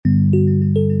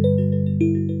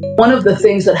One of the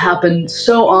things that happens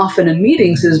so often in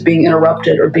meetings is being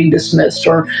interrupted or being dismissed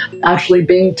or actually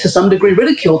being to some degree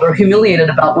ridiculed or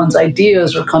humiliated about one's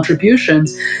ideas or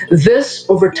contributions. This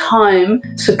over time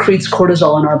secretes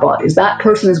cortisol in our bodies. That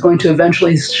person is going to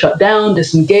eventually shut down,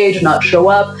 disengage, not show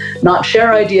up, not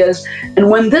share ideas. And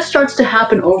when this starts to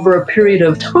happen over a period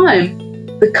of time,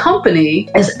 the company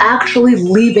is actually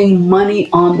leaving money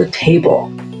on the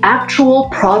table. Actual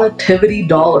productivity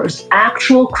dollars,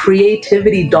 actual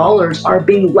creativity dollars are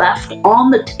being left on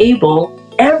the table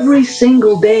every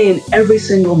single day in every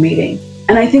single meeting.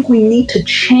 And I think we need to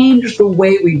change the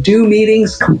way we do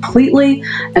meetings completely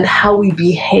and how we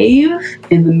behave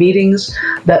in the meetings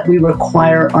that we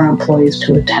require our employees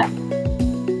to attend.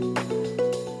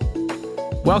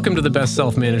 Welcome to the Best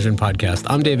Self-Management Podcast.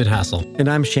 I'm David Hassel. And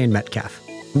I'm Shane Metcalf.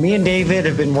 Me and David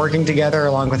have been working together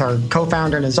along with our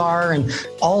co-founder Nazar and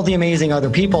all the amazing other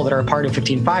people that are a part of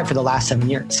 15Five for the last 7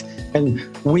 years. And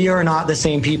we are not the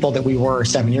same people that we were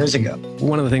 7 years ago.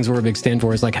 One of the things we're a big stand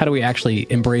for is how do we actually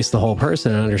embrace the whole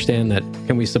person and understand that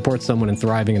can we support someone in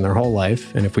thriving in their whole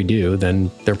life? And if we do, then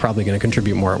they're probably going to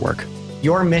contribute more at work.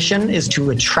 Your mission is to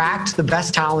attract the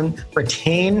best talent,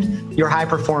 retain your high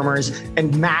performers,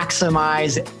 and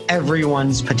maximize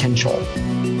everyone's potential.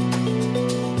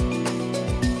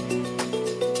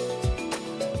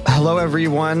 Hello,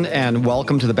 everyone, and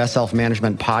welcome to the Best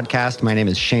Self-Management Podcast. My name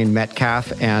is Shane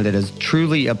Metcalf, and it is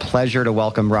truly a pleasure to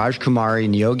welcome Raj Kumari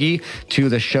Nyogi to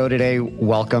the show today.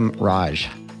 Welcome, Raj.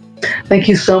 Thank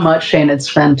you so much, Shane. It's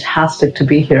fantastic to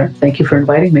be here. Thank you for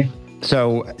inviting me.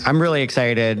 So I'm really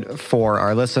excited for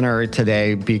our listener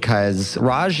today because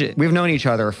Raj, we've known each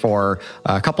other for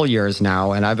a couple of years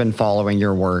now, and I've been following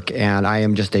your work, and I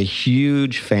am just a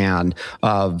huge fan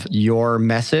of your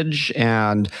message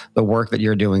and the work that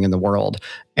you're doing in the world.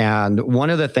 And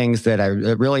one of the things that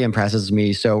really impresses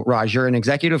me, so Raj, you're an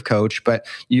executive coach, but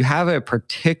you have a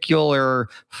particular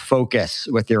focus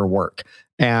with your work.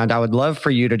 And I would love for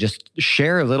you to just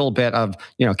share a little bit of,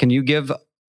 can you give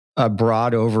a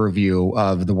broad overview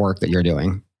of the work that you're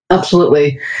doing?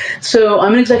 Absolutely. So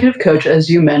I'm an executive coach, as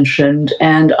you mentioned,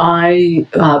 and I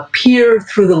peer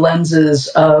through the lenses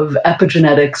of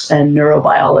epigenetics and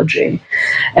neurobiology.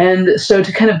 And so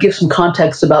to kind of give some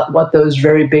context about what those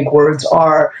very big words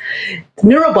are,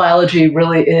 neurobiology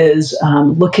really is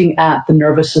looking at the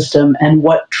nervous system and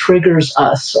what triggers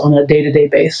us on a day-to-day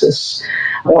basis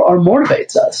or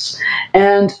motivates us.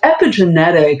 And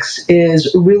epigenetics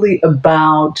is really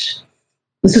about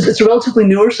it's a relatively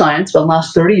newer science, about the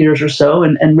last 30 years or so,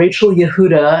 and Rachel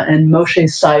Yehuda and Moshe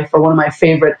Seif are one of my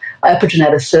favorite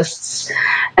epigeneticists.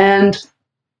 And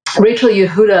Rachel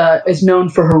Yehuda is known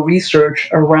for her research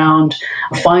around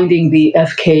finding the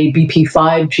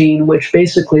FKBP5 gene, which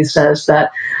basically says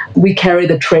that we carry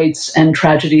the traits and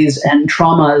tragedies and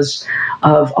traumas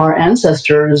of our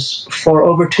ancestors for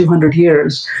over 200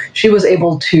 years. She was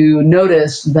able to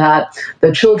notice that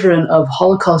the children of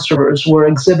Holocaust survivors were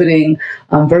exhibiting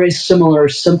very similar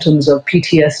symptoms of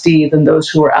PTSD than those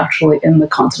who were actually in the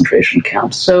concentration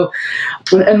camps. So,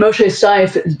 and Moshe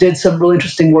Seif did some really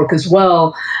interesting work as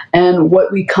well. And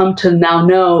what we come to now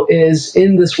know is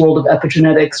in this world of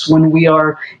epigenetics, when we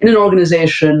are in an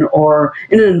organization or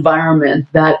in an environment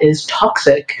that is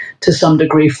toxic to some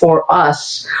degree for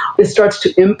us, it starts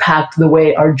to impact the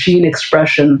way our gene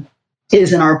expression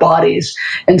is in our bodies.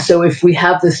 And so if we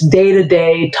have this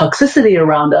day-to-day toxicity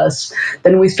around us,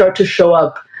 then we start to show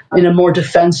up in a more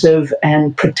defensive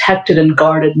and protected and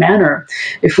guarded manner.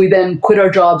 If we then quit our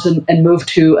jobs and move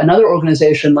to another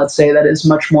organization, let's say, that is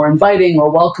much more inviting or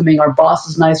welcoming, our boss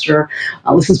is nicer,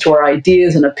 listens to our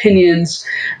ideas and opinions,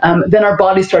 then our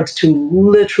body starts to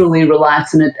literally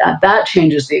relax, and that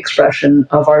changes the expression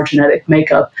of our genetic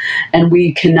makeup, and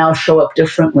we can now show up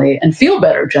differently and feel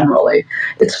better generally.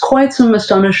 It's quite some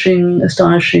astonishing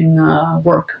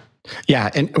work. Yeah,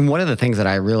 and one of the things that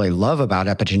I really love about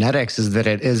epigenetics is that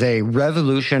it is a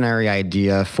revolutionary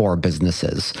idea for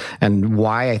businesses. And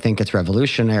why I think it's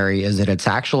revolutionary is that it's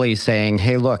actually saying,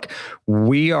 hey, look,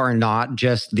 we are not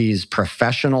just these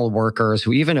professional workers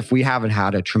who, even if we haven't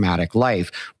had a traumatic life,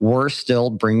 we're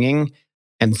still bringing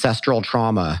ancestral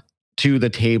trauma to the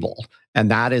table. And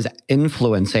that is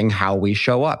influencing how we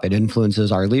show up. It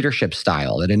influences our leadership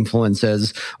style. It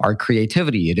influences our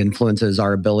creativity. It influences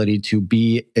our ability to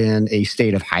be in a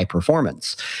state of high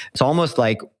performance. It's almost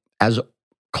like as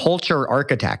culture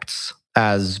architects,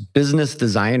 as business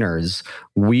designers,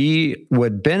 we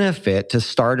would benefit to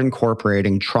start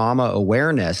incorporating trauma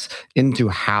awareness into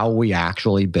how we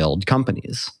actually build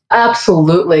companies.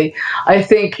 Absolutely. I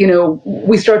think,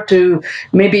 we start to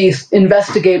maybe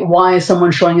investigate why is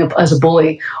someone showing up as a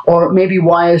bully, or maybe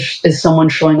why is someone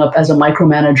showing up as a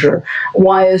micromanager?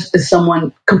 Why is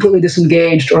someone completely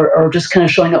disengaged or just kind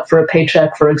of showing up for a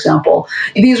paycheck, for example?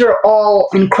 These are all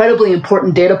incredibly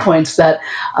important data points that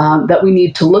we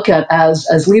need to look at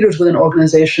as leaders within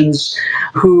organizations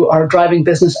who are driving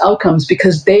business outcomes,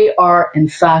 because they are, in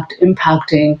fact,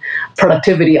 impacting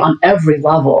productivity on every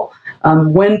level.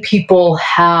 When people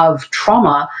have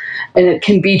trauma, and it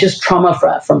can be just trauma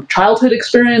from childhood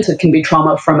experience, it can be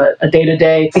trauma from a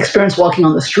day-to-day experience walking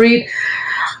on the street.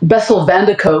 Bessel van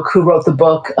de Kolk, who wrote the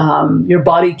book, Your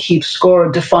Body Keeps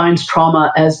Score, defines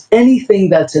trauma as anything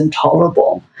that's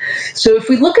intolerable. So if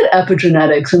we look at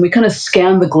epigenetics and we kind of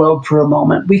scan the globe for a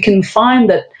moment, we can find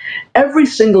that every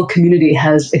single community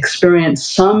has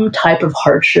experienced some type of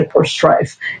hardship or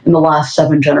strife in the last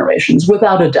 7 generations,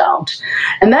 without a doubt.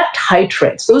 And that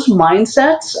titrates. Those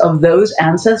mindsets of those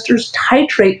ancestors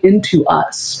titrate into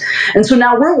us. And so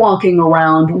now we're walking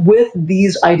around with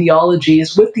these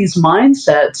ideologies, with these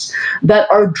mindsets that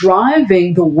are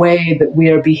driving the way that we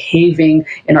are behaving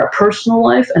in our personal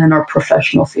life and in our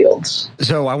professional fields.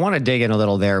 So I want to dig in a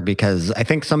little there, because I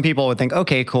think some people would think,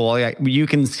 okay, cool, you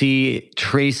can see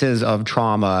traces of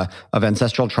trauma, of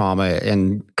ancestral trauma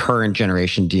in current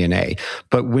generation DNA.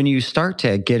 But when you start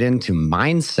to get into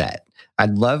mindset,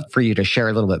 I'd love for you to share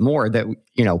a little bit more that,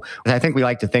 I think we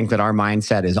like to think that our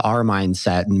mindset is our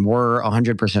mindset and we're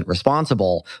 100%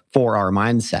 responsible for our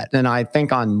mindset. And I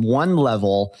think on one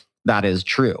level, that is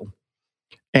true.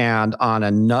 And on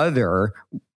another,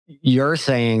 you're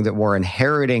saying that we're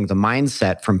inheriting the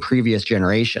mindset from previous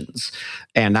generations.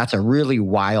 And that's a really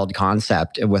wild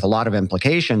concept with a lot of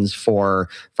implications for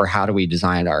how do we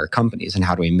design our companies and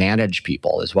how do we manage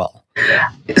people as well.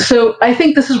 So I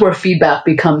think this is where feedback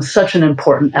becomes such an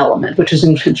important element, which is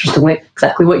interestingly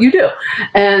exactly what you do.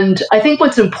 And I think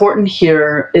what's important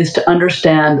here is to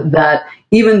understand that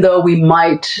even though we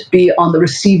might be on the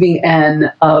receiving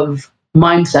end of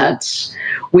mindsets,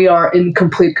 we are in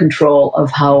complete control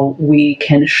of how we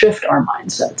can shift our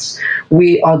mindsets.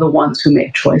 We are the ones who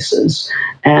make choices.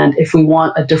 And if we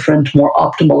want a different, more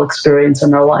optimal experience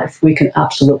in our life, we can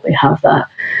absolutely have that.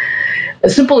 A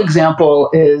simple example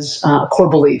is core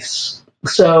beliefs.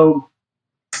 So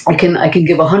I can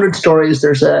give 100 stories.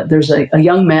 There's a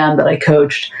young man that I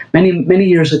coached many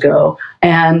years ago,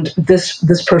 and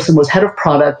this person was head of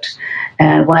product.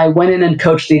 And when I went in and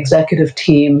coached the executive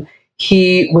team,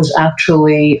 he was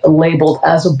actually labeled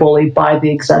as a bully by the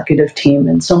executive team,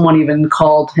 and someone even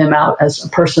called him out as a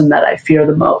person that I fear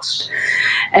the most.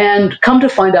 And come to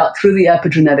find out through the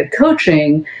epigenetic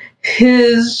coaching,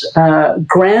 his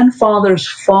grandfather's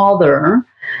father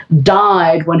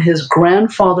died when his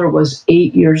grandfather was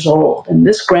 8 years old. And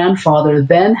this grandfather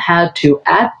then had to,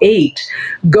 at 8,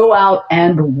 go out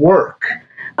and work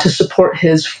to support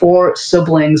his 4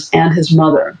 siblings and his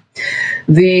mother.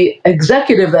 The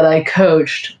executive that I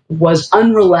coached was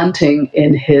unrelenting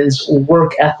in his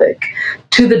work ethic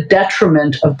to the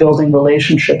detriment of building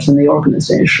relationships in the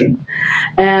organization.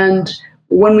 And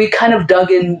when we kind of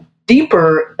dug in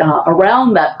deeper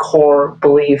around that core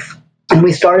belief, and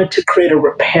we started to create a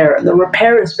repair. And the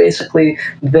repair is basically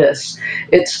this.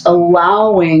 It's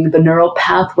allowing the neural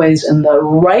pathways in the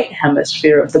right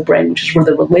hemisphere of the brain, which is where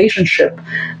the relationship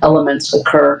elements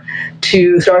occur,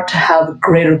 to start to have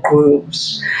greater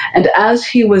grooves. And as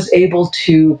he was able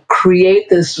to create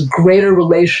this greater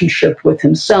relationship with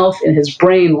himself in his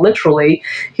brain, literally,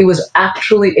 he was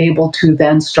actually able to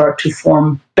then start to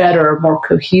form better, more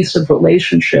cohesive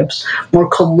relationships, more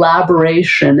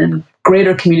collaboration, and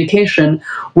greater communication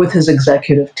with his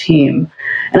executive team.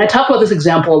 And I talk about this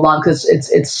example a lot because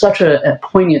it's such a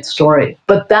poignant story.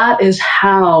 But that is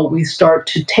how we start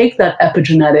to take that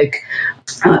epigenetic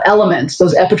elements,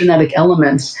 those epigenetic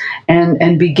elements,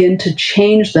 and begin to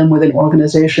change them within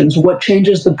organizations. What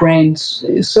changes the brain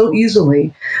so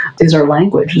easily is our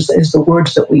language, is the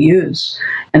words that we use.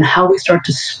 And how we start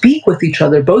to speak with each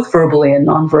other, both verbally and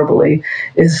non-verbally,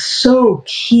 is so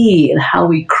key in how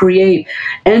we create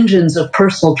engines of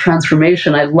personal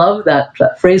transformation. I love that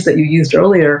phrase that you used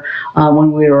earlier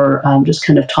when we were just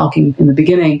kind of talking in the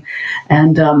beginning,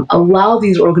 and allow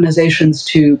these organizations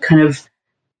to kind of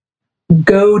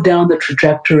go down the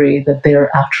trajectory that they are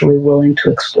actually willing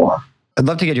to explore. I'd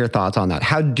love to get your thoughts on that.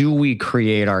 How do we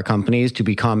create our companies to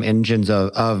become engines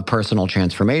of personal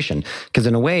transformation? Because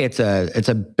in a way, it's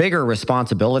a bigger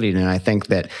responsibility than I think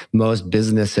that most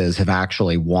businesses have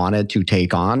actually wanted to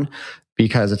take on.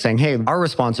 because it's saying, hey, our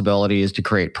responsibility is to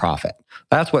create profit.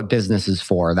 That's what business is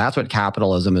for. That's what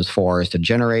capitalism is for, is to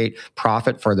generate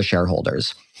profit for the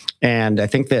shareholders. And I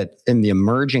think that in the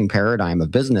emerging paradigm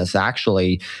of business,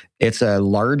 actually, it's a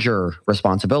larger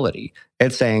responsibility.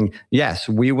 It's saying, yes,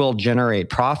 we will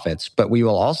generate profits, but we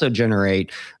will also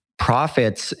generate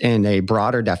profits in a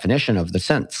broader definition of the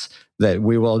sense that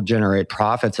we will generate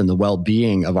profits in the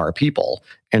well-being of our people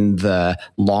and the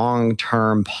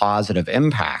long-term positive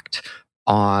impact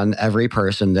on every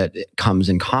person that comes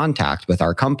in contact with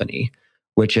our company,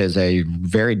 which is a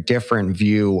very different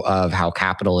view of how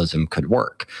capitalism could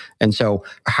work. And so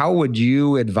how would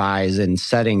you advise in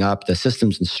setting up the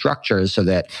systems and structures so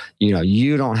that,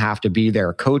 you don't have to be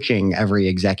there coaching every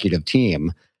executive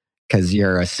team because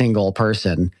you're a single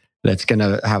person that's going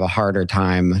to have a harder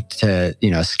time to,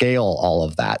 scale all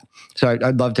of that? So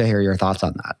I'd love to hear your thoughts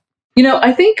on that.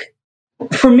 I think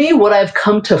for me, what I've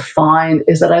come to find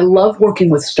is that I love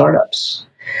working with startups.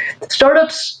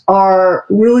 Startups are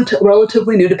really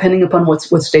relatively new, depending upon what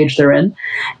stage they're in,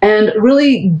 and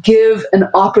really give an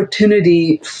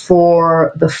opportunity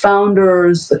for the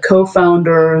founders, the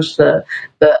co-founders, the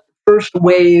first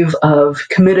wave of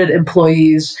committed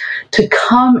employees to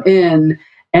come in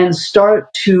and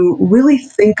start to really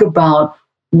think about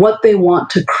what they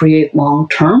want to create long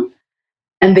term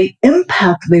and the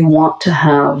impact they want to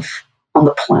have on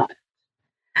the planet.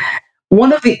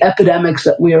 One of the epidemics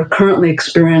that we are currently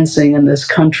experiencing in this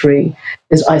country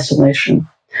is isolation.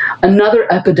 Another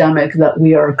epidemic that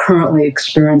we are currently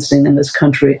experiencing in this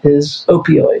country is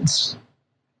opioids.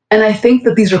 And I think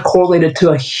that these are correlated to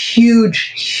a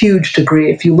huge, huge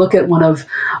degree. If you look at one of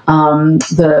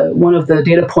the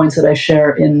data points that I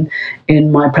share in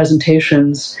my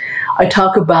presentations, I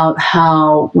talk about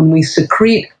how when we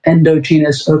secrete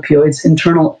endogenous opioids,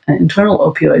 internal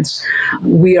opioids,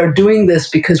 we are doing this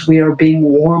because we are being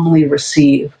warmly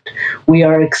received. We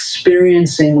are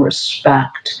experiencing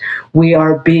respect. We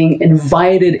are being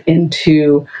invited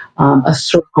into a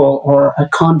circle or a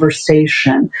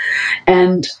conversation.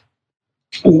 And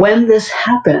when this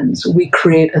happens, we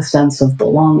create a sense of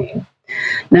belonging.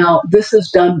 Now, this is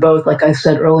done both, like I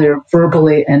said earlier,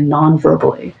 verbally and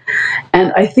non-verbally.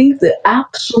 And I think the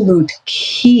absolute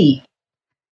key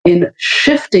in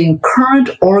shifting current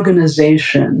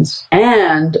organizations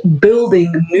and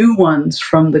building new ones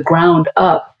from the ground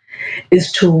up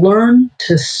is to learn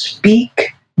to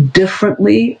speak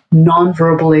differently,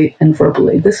 non-verbally and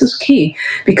verbally. This is key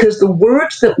because the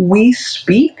words that we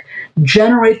speak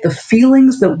generate the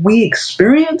feelings that we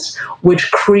experience, which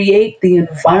create the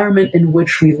environment in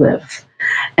which we live.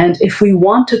 And if we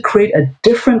want to create a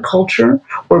different culture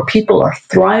where people are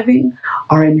thriving,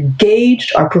 are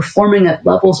engaged, are performing at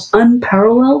levels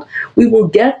unparalleled, we will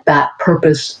get that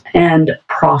purpose and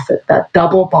profit, that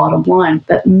double bottom line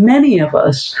that many of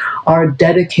us are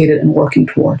dedicated and working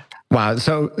toward. Wow.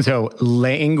 So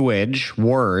language,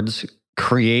 words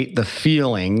create the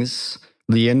feelings,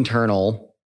 the internal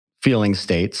feeling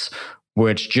states,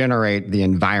 which generate the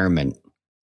environment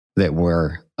that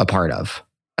we're a part of.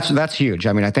 That's huge.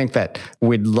 I mean, I think that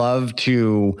we'd love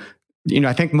to,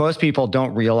 I think most people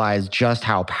don't realize just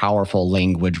how powerful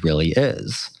language really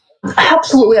is.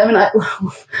 Absolutely. I mean, I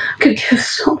could give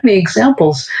so many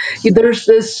examples. There's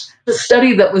this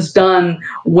study that was done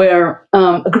where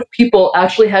a group of people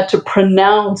actually had to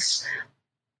pronounce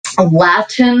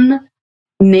Latin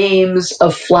names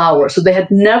of flowers. So they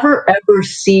had never, ever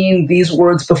seen these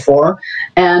words before,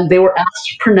 and they were asked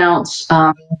to pronounce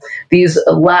these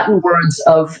Latin words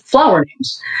of flower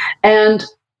names. And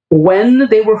when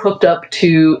they were hooked up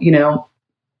to,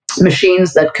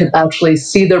 machines that could actually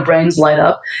see their brains light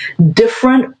up,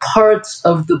 different parts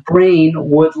of the brain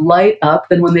would light up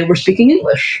than when they were speaking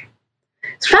English.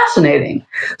 It's fascinating.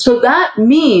 So that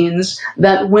means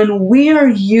that when we are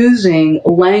using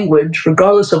language,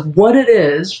 regardless of what it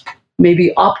is,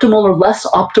 maybe optimal or less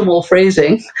optimal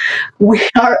phrasing, we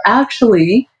are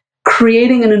actually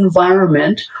creating an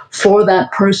environment for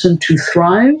that person to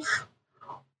thrive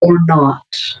or not.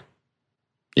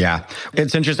 Yeah,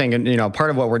 it's interesting. And, part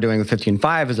of what we're doing with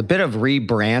 15.5 is a bit of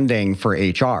rebranding for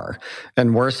HR.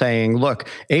 And we're saying, look,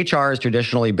 HR has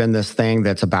traditionally been this thing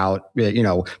that's about,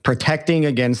 protecting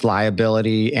against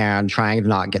liability and trying to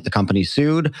not get the company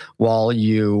sued while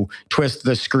you twist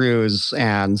the screws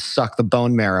and suck the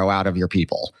bone marrow out of your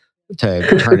people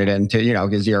to turn it into,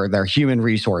 because they're human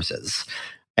resources.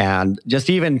 And just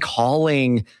even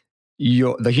calling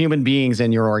the human beings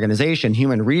in your organization,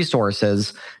 human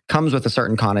resources, comes with a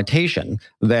certain connotation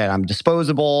that I'm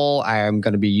disposable, I'm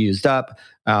going to be used up,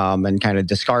 and kind of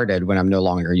discarded when I'm no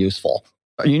longer useful.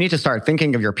 You need to start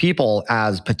thinking of your people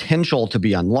as potential to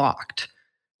be unlocked.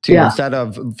 to instead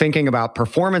of thinking about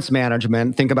performance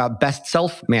management, think about best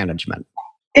self management.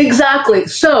 Exactly.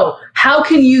 So how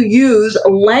can you use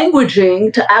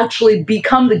languaging to actually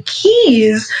become the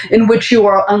keys in which you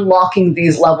are unlocking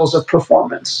these levels of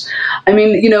performance? I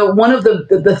mean, one of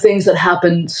the things that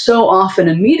happen so often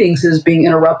in meetings is being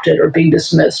interrupted or being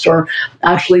dismissed or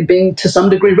actually being to some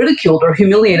degree ridiculed or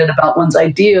humiliated about one's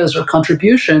ideas or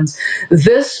contributions.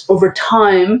 This over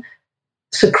time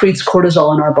secretes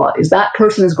cortisol in our bodies. That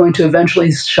person is going to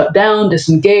eventually shut down,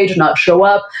 disengage, not show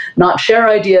up, not share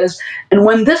ideas. And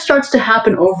when this starts to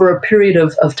happen over a period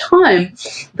of time,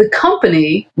 the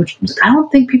company, which I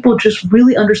don't think people just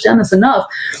really understand this enough,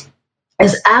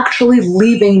 is actually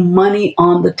leaving money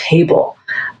on the table.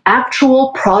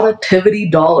 Actual productivity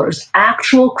dollars,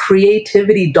 actual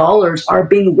creativity dollars are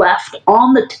being left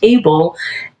on the table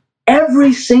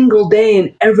every single day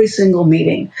in every single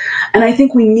meeting. And I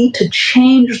think we need to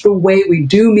change the way we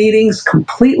do meetings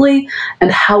completely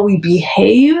and how we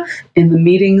behave in the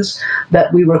meetings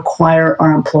that we require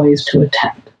our employees to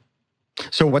attend.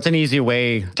 So what's an easy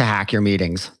way to hack your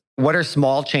meetings? What are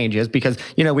small changes? Because,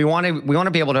 we want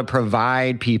to be able to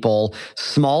provide people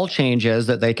small changes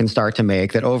that they can start to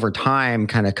make that over time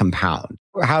kind of compound.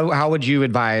 How would you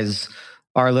advise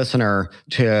our listener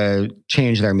to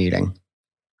change their meeting?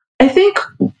 I think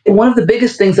one of the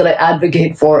biggest things that I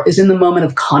advocate for is in the moment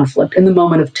of conflict, in the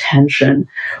moment of tension,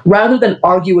 rather than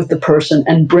argue with the person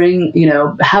and bring,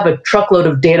 have a truckload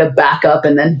of data back up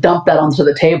and then dump that onto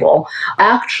the table,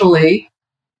 actually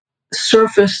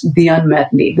surface the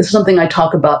unmet need. This is something I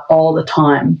talk about all the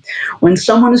time. When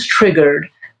someone is triggered,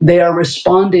 they are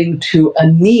responding to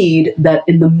a need that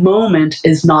in the moment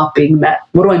is not being met.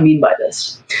 What do I mean by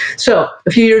this? So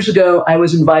a few years ago, I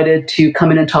was invited to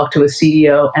come in and talk to a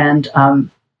CEO and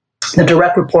the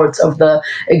direct reports of the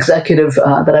executive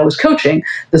that I was coaching.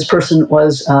 This person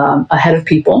was a head of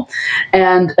people,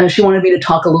 and she wanted me to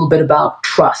talk a little bit about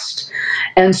trust.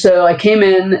 And so I came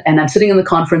in, and I'm sitting in the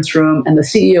conference room, and the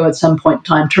CEO at some point in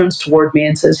time turns toward me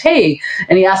and says, "Hey,"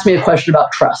 and he asked me a question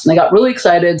about trust. And I got really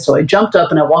excited, so I jumped up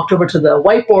and I walked over to the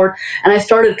whiteboard, and I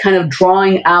started kind of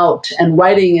drawing out and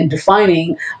writing and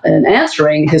defining and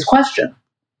answering his question.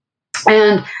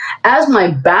 And as my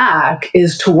back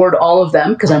is toward all of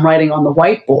them, because I'm writing on the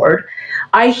whiteboard,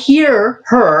 I hear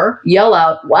her yell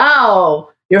out, "Wow,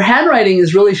 your handwriting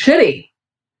is really shitty."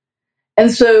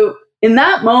 And so in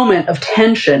that moment of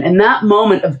tension, in that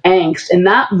moment of angst, in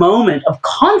that moment of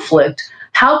conflict,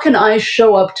 how can I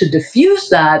show up to diffuse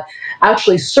that,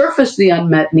 actually surface the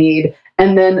unmet need,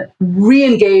 and then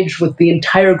re-engage with the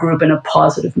entire group in a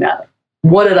positive manner?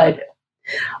 What did I do?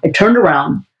 I turned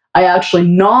around. I actually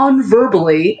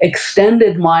non-verbally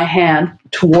extended my hand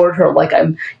toward her like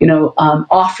I'm,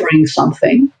 offering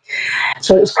something.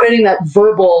 So it was creating that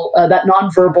that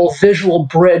non-verbal visual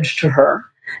bridge to her.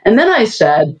 And then I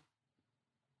said,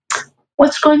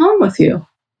 "What's going on with you?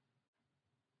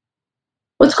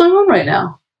 What's going on right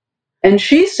now?" And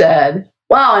she said,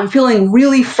 "Wow, I'm feeling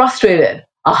really frustrated."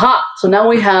 Aha, so now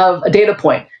we have a data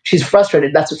point. She's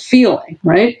frustrated. That's a feeling,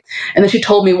 right? And then she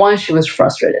told me why she was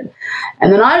frustrated.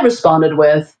 And then I responded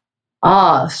with,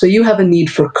 "So you have a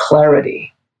need for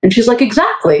clarity." And she's like,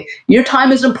 "Exactly. Your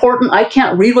time is important. I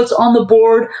can't read what's on the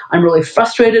board. I'm really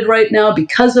frustrated right now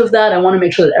because of that. I want to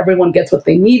make sure that everyone gets what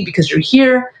they need because you're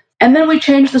here." And then we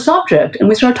changed the subject and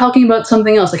we started talking about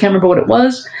something else. I can't remember what it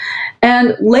was.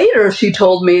 And later she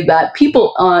told me that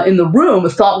people in the room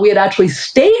thought we had actually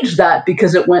staged that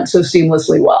because it went so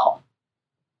seamlessly well.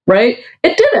 Right?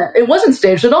 It didn't. It wasn't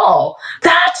staged at all.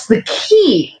 That's the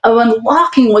key of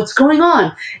unlocking what's going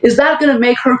on. Is that going to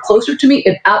make her closer to me?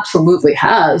 It absolutely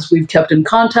has. We've kept in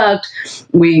contact.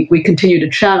 We continue to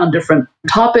chat on different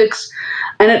topics.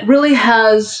 And it really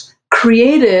has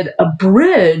created a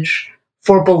bridge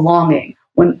for belonging.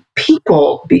 When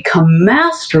people become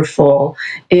masterful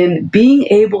in being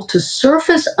able to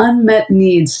surface unmet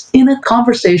needs in a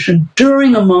conversation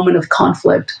during a moment of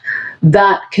conflict,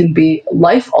 that can be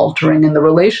life-altering in the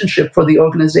relationship for the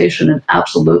organization and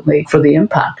absolutely for the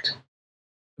impact.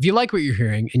 If you like what you're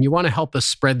hearing and you want to help us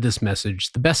spread this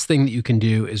message, the best thing that you can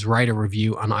do is write a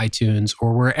review on iTunes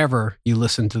or wherever you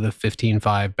listen to the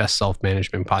 15.5 Best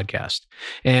Self-Management podcast.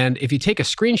 And if you take a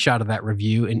screenshot of that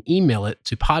review and email it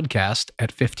to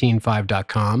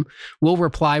podcast@15.5.com, we'll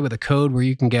reply with a code where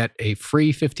you can get a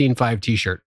free 15.5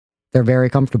 t-shirt. They're very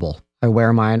comfortable. I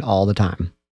wear mine all the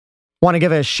time. Want to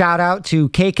give a shout out to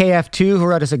KKF2 who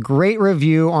wrote us a great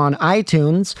review on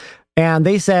iTunes. And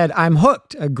they said, "I'm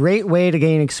hooked, a great way to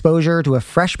gain exposure to a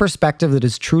fresh perspective that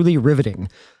is truly riveting.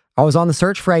 I was on the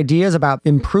search for ideas about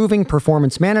improving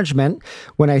performance management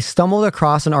when I stumbled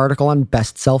across an article on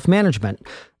best self-management.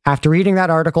 After reading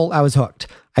that article, I was hooked.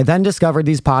 I then discovered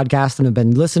these podcasts and have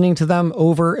been listening to them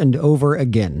over and over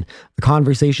again. The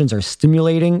conversations are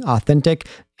stimulating, authentic,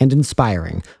 and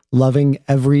inspiring. Loving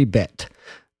every bit.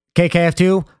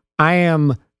 KKF2, I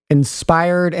am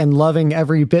inspired and loving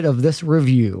every bit of this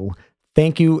review.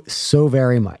 Thank you so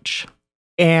very much.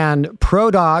 And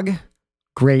ProDog,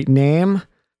 great name,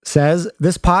 says,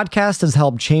 this podcast has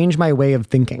helped change my way of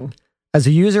thinking. As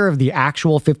a user of the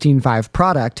actual 15.5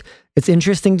 product, it's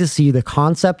interesting to see the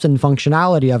concept and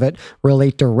functionality of it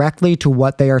relate directly to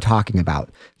what they are talking about.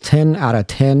 10 out of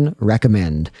 10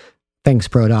 recommend. Thanks,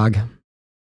 ProDog.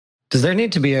 Does there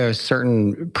need to be a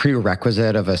certain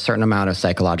prerequisite of a certain amount of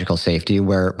psychological safety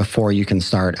where before you can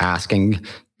start asking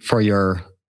for your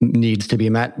needs to be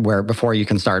met, where before you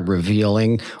can start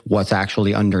revealing what's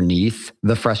actually underneath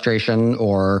the frustration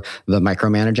or the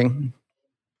micromanaging?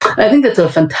 I think that's a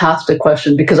fantastic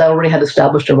question because I already had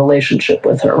established a relationship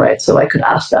with her, right? So I could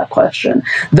ask that question.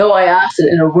 Though I asked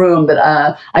it in a room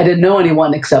that I didn't know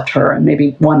anyone except her and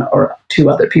maybe one or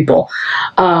two other people.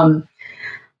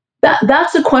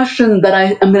 That's a question that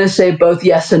I'm going to say both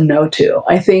yes and no to.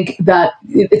 I think that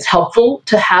it's helpful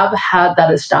to have had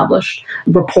that established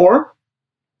rapport,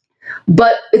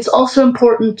 but it's also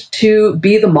important to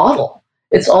be the model.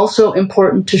 It's also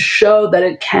important to show that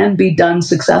it can be done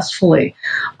successfully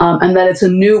and that it's a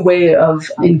new way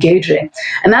of engaging.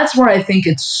 And that's where I think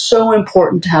it's so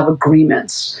important to have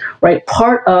agreements, right?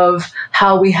 Part of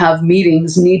how we have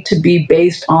meetings need to be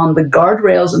based on the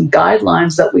guardrails and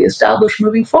guidelines that we establish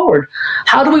moving forward.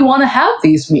 How do we want to have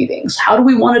these meetings? How do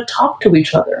we want to talk to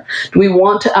each other? Do we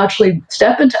want to actually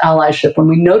step into allyship when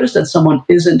we notice that someone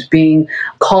isn't being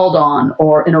called on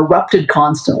or interrupted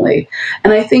constantly?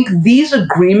 And I think these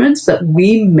agreements that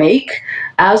we make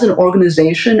as an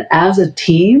organization, as a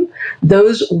team,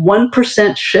 those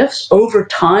 1% shifts over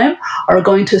time are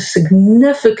going to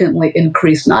significantly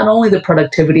increase not only the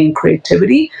productivity and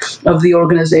creativity of the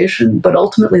organization, but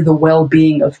ultimately the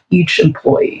well-being of each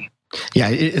employee. Yeah,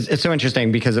 it's so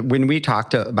interesting because when we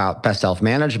talked about best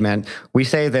self-management, we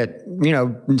say that,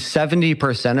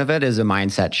 70% of it is a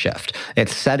mindset shift.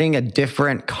 It's setting a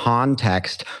different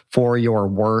context for your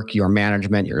work, your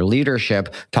management, your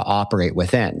leadership to operate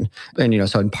within. And,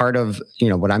 so in part of,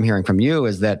 what I'm hearing from you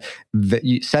is that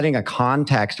setting a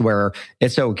context where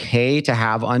it's okay to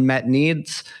have unmet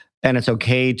needs and it's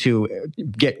okay to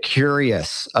get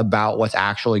curious about what's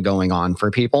actually going on for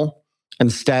people,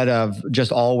 instead of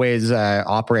just always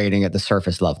operating at the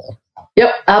surface level.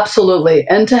 Yep, absolutely.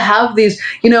 And to have these,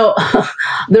 when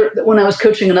I was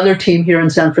coaching another team here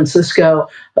in San Francisco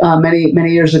many,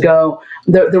 many years ago,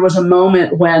 there was a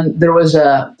moment when there was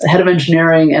a head of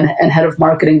engineering and head of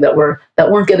marketing that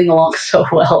weren't getting along so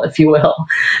well, if you will.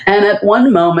 And at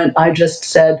one moment, I just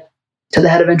said to the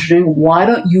head of engineering, why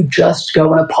don't you just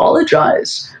go and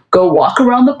apologize? Go walk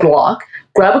around the block,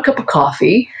 grab a cup of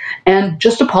coffee, and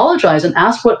just apologize and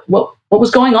ask what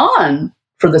was going on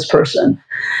for this person.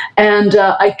 And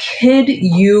I kid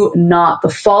you not, the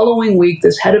following week,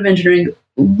 this head of engineering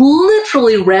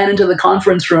literally ran into the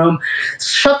conference room,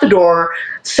 shut the door,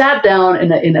 sat down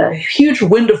in a huge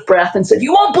wind of breath and said,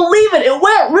 "You won't believe it, it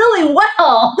went really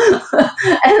well."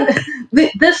 And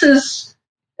this is,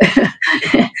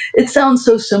 it sounds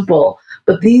so simple,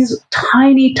 but these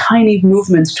tiny, tiny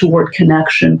movements toward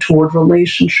connection, toward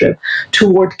relationship,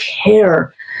 toward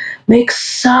care make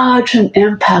such an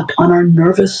impact on our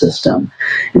nervous system.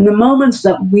 In the moments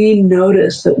that we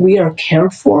notice that we are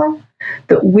cared for,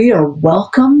 that we are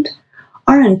welcomed,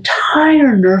 our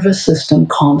entire nervous system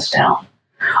calms down.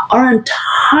 Our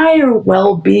entire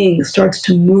well-being starts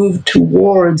to move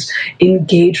towards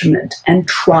engagement and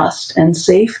trust and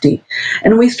safety.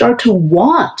 And we start to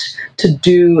want to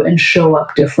do and show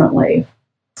up differently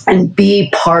and be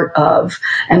part of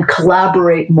and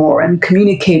collaborate more and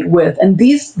communicate with. And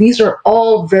these are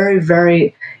all very,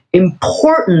 very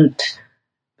important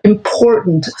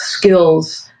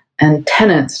skills and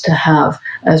tenets to have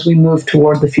as we move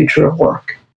toward the future of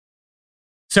work.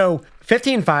 So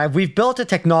 15.5, we've built a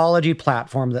technology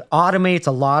platform that automates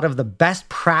a lot of the best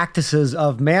practices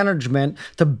of management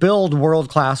to build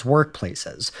world-class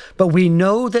workplaces. But we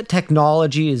know that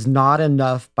technology is not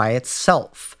enough by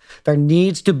itself. There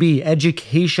needs to be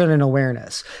education and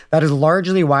awareness. That is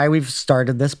largely why we've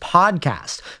started this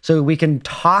podcast, so we can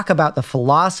talk about the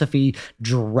philosophy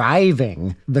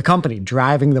driving the company,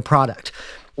 driving the product.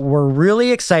 We're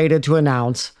really excited to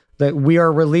announce that we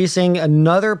are releasing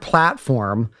another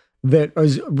platform that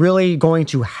is really going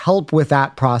to help with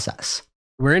that process.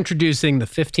 We're introducing the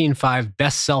 15.5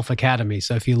 Best Self Academy.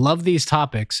 So if you love these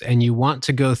topics and you want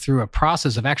to go through a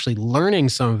process of actually learning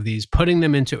some of these, putting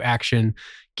them into action,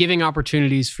 giving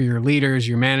opportunities for your leaders,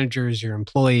 your managers, your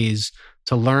employees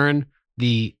to learn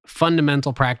the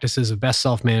fundamental practices of best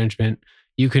self-management,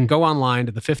 you can go online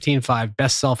to the 15.5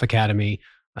 Best Self Academy,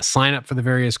 sign up for the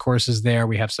various courses there.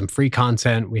 We have some free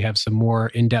content. We have some more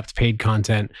in-depth paid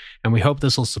content. And we hope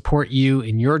this will support you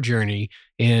in your journey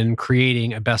in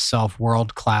creating a best self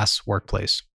world-class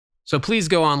workplace. So please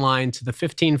go online to the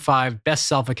 15.5 Best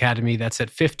Self Academy. That's at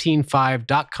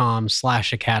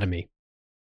 15.5.com/academy.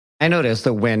 I notice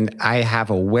that when I have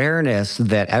awareness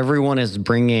that everyone is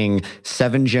bringing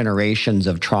 7 generations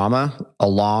of trauma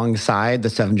alongside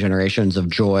the 7 generations of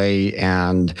joy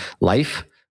and life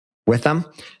with them,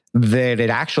 that it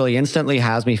actually instantly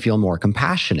has me feel more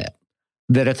compassionate.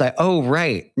 That it's like, oh,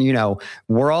 right,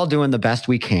 we're all doing the best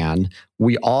we can.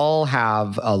 We all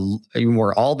have,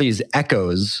 we're all these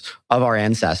echoes of our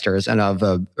ancestors and of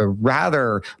a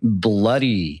rather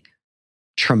bloody,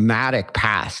 traumatic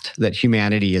past that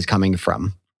humanity is coming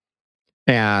from.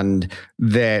 And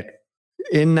that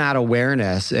in that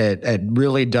awareness, it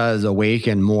really does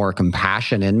awaken more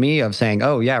compassion in me of saying,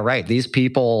 oh, yeah, right. These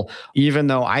people, even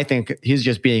though I think he's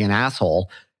just being an asshole,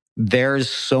 there's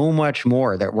so much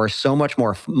more, that we're so much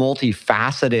more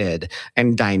multifaceted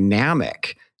and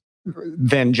dynamic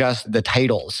than just the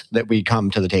titles that we come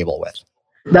to the table with.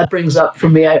 That brings up for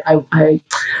me, I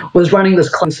was running this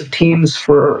class of teams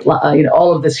for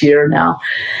all of this year now,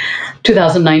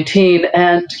 2019,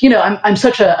 and I'm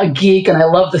such a geek, and I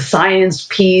love the science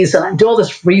piece, and I do all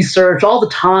this research all the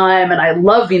time, and I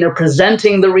love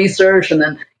presenting the research and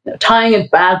then tying it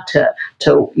back to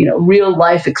real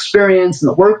life experience in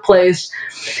the workplace.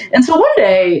 And so one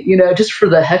day, just for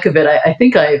the heck of it, I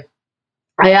think I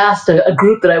asked a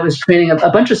group that I was training,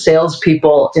 a bunch of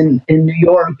salespeople in New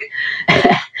York,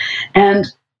 and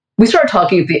we started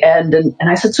talking at the end, and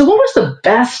I said, so what was the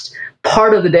best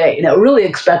part of the day? Really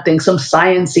expecting some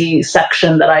science-y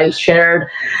section that I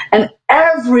shared, and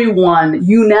everyone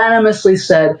unanimously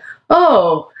said,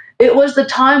 oh, it was the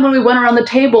time when we went around the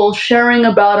table sharing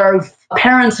about our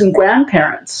parents and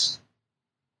grandparents.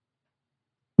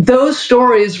 Those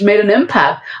stories made an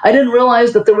impact. I didn't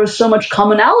realize that there was so much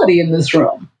commonality in this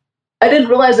room. I didn't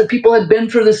realize that people had been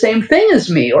through the same thing as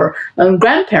me or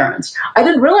grandparents. I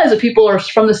didn't realize that people are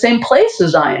from the same place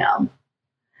as I am.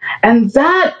 And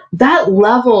that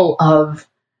level of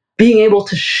being able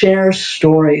to share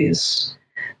stories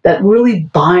that really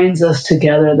binds us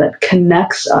together, that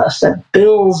connects us, that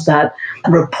builds that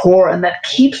rapport, and that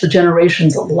keeps the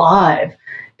generations alive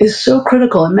is so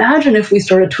critical. Imagine if we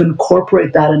started to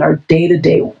incorporate that in our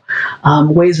day-to-day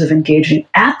ways of engaging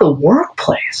at the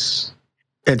workplace.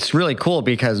 It's really cool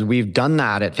because we've done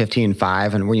that at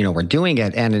 15.5 and we're doing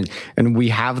it and we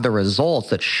have the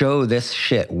results that show this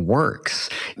shit works.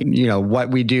 What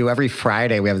we do every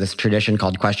Friday, we have this tradition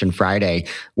called Question Friday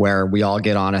where we all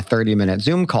get on a 30-minute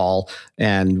Zoom call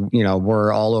and,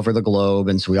 we're all over the globe.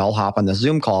 And so we all hop on the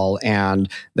Zoom call and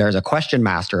there's a question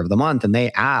master of the month and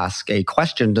they ask a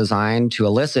question designed to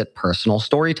elicit personal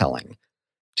storytelling,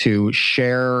 to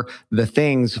share the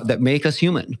things that make us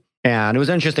human. And it was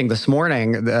interesting this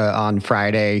morning on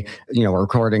Friday, we're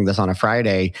recording this on a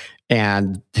Friday.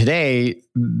 And today,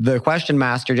 the question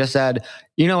master just said,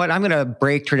 you know what, I'm going to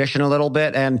break tradition a little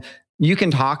bit and you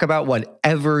can talk about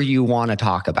whatever you want to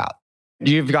talk about.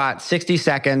 You've got 60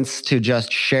 seconds to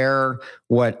just share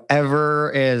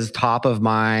whatever is top of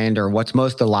mind or what's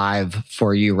most alive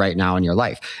for you right now in your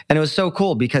life. And it was so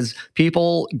cool because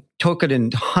people took it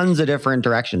in tons of different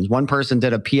directions. One person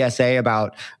did a PSA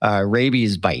about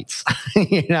rabies bites,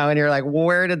 and you're like,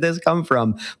 where did this come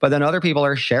from? But then other people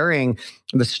are sharing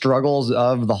the struggles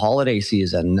of the holiday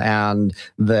season and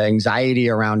the anxiety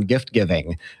around gift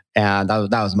giving. And that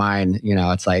was mine.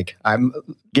 It's like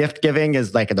gift giving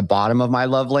is like at the bottom of my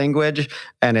love language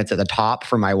and it's at the top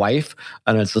for my wife.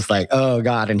 And it's just like, oh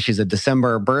God. And she's a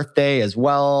December birthday as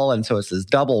well. And so it's this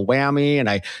double whammy and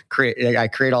I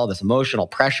create all this emotional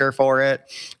pressure for it.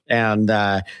 And,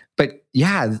 but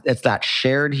yeah, it's that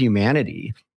shared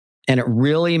humanity. And it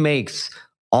really makes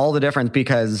all the difference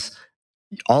because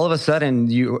all of a sudden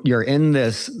you're in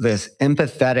this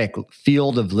empathetic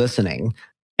field of listening.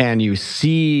 And you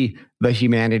see the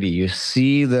humanity, you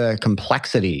see the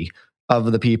complexity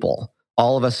of the people.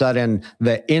 All of a sudden,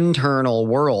 the internal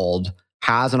world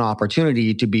has an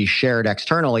opportunity to be shared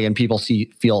externally and people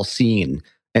feel seen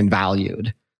and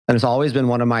valued. And it's always been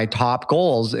one of my top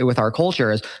goals with our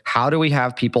culture is how do we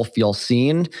have people feel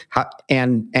seen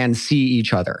and see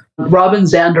each other? Robin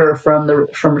Zander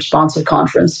from Responsive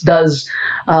Conference does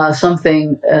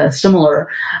something similar.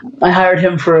 I hired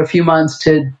him for a few months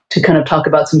to to kind of talk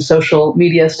about some social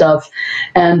media stuff.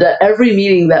 And every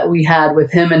meeting that we had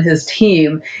with him and his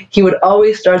team, he would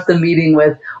always start the meeting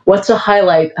with, what's a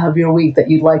highlight of your week that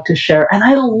you'd like to share? And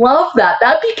I love that.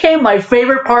 That became my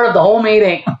favorite part of the whole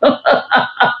meeting.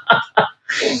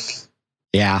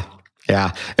 Yeah.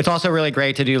 Yeah. It's also really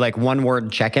great to do like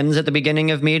one-word check-ins at the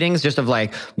beginning of meetings, just of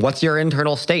like, what's your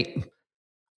internal state?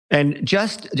 And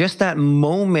just that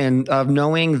moment of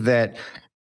knowing that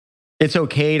it's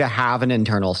okay to have an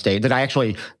internal state,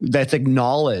 that's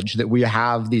acknowledged that we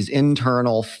have these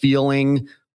internal feeling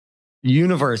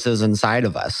universes inside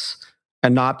of us,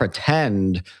 and not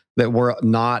pretend that we're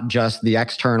not just the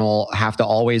external, have to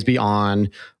always be on,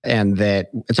 and that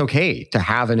it's okay to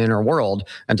have an inner world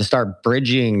and to start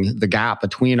bridging the gap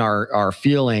between our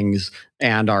feelings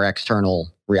and our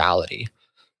external reality.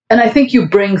 And I think you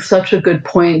bring such a good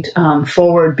point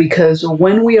forward, because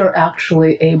when we are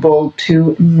actually able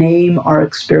to name our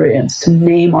experience, to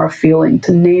name our feeling,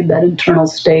 to name that internal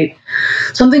state,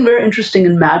 something very interesting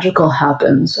and magical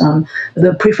happens.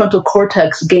 The prefrontal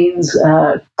cortex gains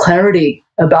clarity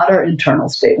about our internal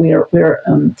state. We're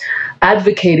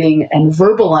advocating and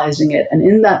verbalizing it. And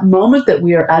in that moment that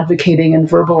we are advocating and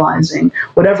verbalizing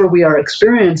whatever we are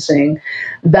experiencing,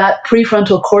 that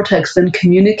prefrontal cortex then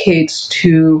communicates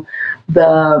to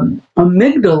the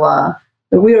amygdala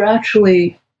that we are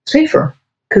actually safer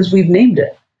because we've named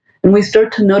it. And we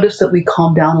start to notice that we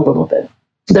calm down a little bit.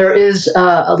 There is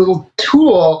a little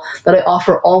tool that I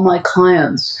offer all my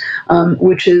clients,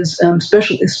 which is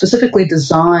specifically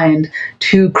designed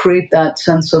to create that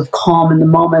sense of calm in the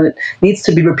moment. It needs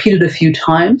to be repeated a few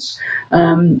times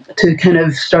to kind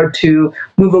of start to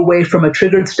move away from a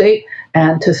triggered state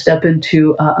and to step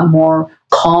into a more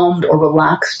calmed or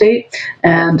relaxed state.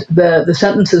 And the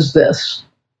sentence is this.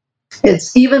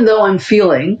 It's even though I'm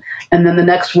feeling, and then the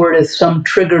next word is some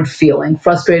triggered feeling,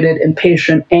 frustrated,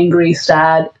 impatient, angry,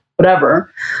 sad, whatever,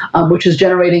 which is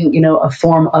generating, a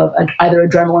form of either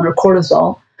adrenaline or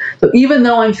cortisol. So even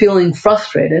though I'm feeling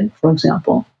frustrated, for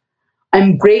example,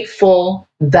 I'm grateful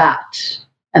that,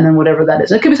 and then whatever that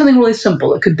is. It could be something really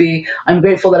simple. It could be, I'm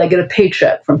grateful that I get a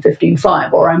paycheck from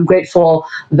 15.5, or I'm grateful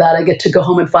that I get to go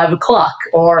home at 5 o'clock,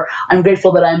 or I'm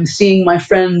grateful that I'm seeing my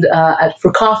friend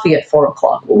for coffee at 4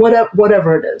 o'clock,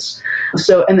 whatever it is.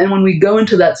 So, and then when we go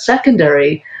into that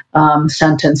secondary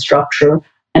sentence structure,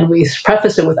 and we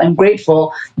preface it with, I'm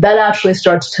grateful, that actually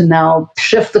starts to now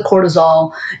shift the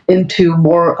cortisol into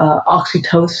more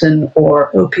oxytocin or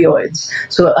opioids.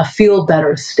 So a feel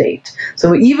better state.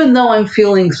 So even though I'm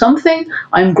feeling something,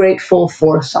 I'm grateful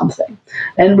for something.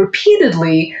 And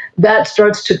repeatedly, that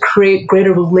starts to create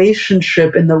greater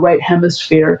relationship in the right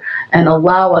hemisphere and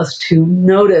allow us to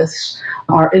notice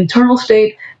our internal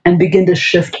state and begin to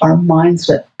shift our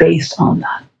mindset based on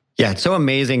that. Yeah, it's so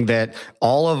amazing that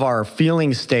all of our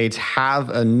feeling states have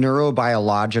a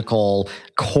neurobiological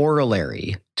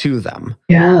corollary to them.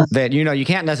 Yeah. That, you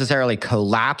can't necessarily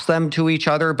collapse them to each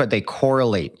other, but they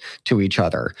correlate to each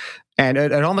other. And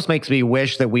it almost makes me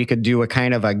wish that we could do a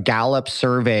kind of a Gallup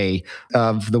survey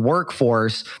of the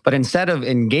workforce, but instead of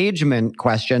engagement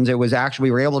questions,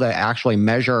 we were able to actually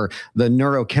measure the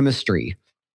neurochemistry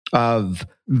of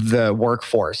the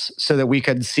workforce so that we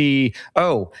could see,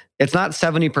 it's not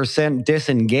 70%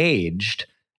 disengaged.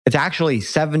 It's actually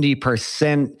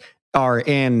 70% are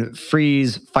in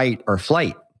freeze, fight, or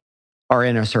flight, are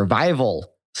in a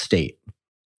survival state.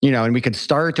 And we could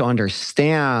start to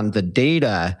understand the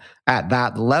data at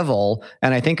that level.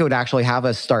 And I think it would actually have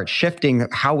us start shifting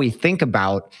how we think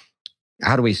about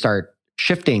how do we start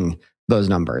shifting those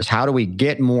numbers? How do we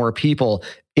get more people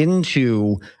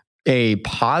into a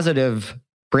positive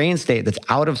brain state that's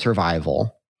out of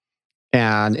survival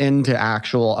and into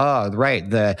actual,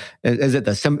 it's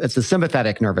the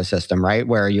sympathetic nervous system, right?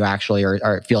 Where you actually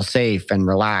feel safe and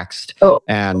relaxed.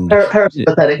 And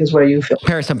parasympathetic is where you feel.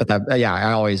 Parasympathetic, yeah,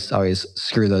 I always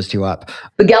screw those two up.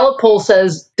 The Gallup poll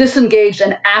says disengaged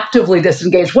and actively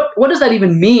disengaged. What does that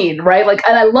even mean, right?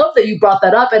 And I love that you brought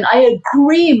that up, and I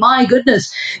agree, my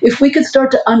goodness, if we could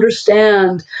start to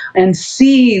understand and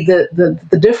see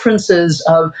the differences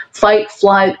of fight,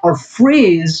 flight, or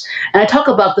freeze, and I talk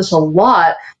about this a lot,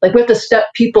 we have to step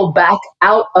people back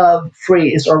out of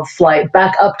freeze or flight,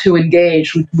 back up to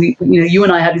engage. You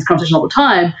and I have these conversations all the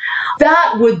time.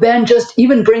 That would then just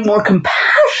even bring more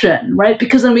compassion, right?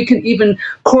 Because then we can even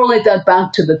correlate that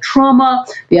back to the trauma,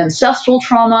 the ancestral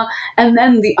trauma, and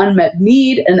then the unmet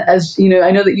need. And as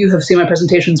I know that you have seen my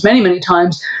presentations many, many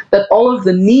times, that all of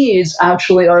the needs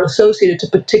actually are associated to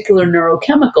particular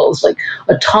neurochemicals, like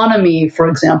autonomy, for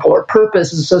example, or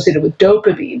purpose is associated with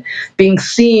dopamine. Being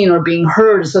seen or being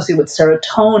heard is associated with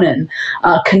serotonin.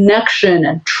 Connection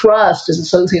and trust is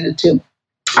associated to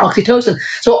oxytocin.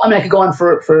 So, I mean, I could go on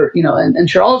for and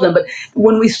share all of them. But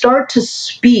when we start to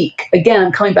speak, again,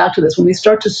 I'm coming back to this, when we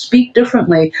start to speak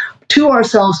differently to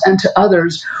ourselves and to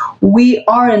others, we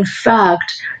are, in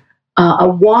fact, a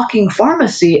walking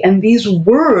pharmacy, and these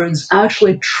words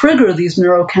actually trigger these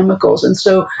neurochemicals. And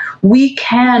so we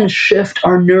can shift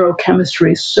our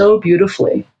neurochemistry so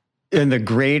beautifully. And the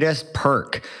greatest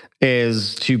perk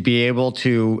is to be able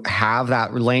to have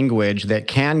that language that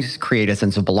can create a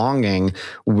sense of belonging,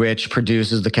 which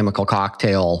produces the chemical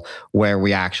cocktail where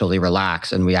we actually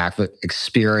relax and we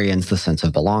experience the sense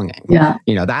of belonging. Yeah.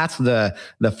 That's the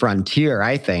frontier,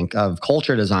 I think, of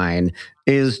culture design,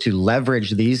 is to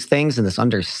leverage these things and this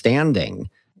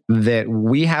understanding that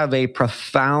we have a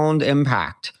profound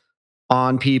impact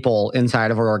on people inside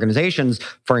of our organizations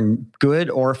for good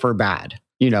or for bad.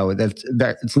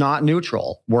 That it's not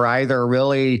neutral. We're either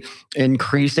really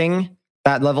increasing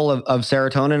that level of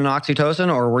serotonin and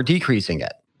oxytocin, or we're decreasing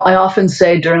it. I often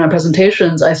say during our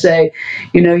presentations, I say,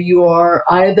 you are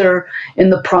either in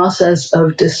the process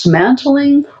of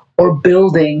dismantling or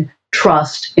building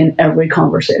trust in every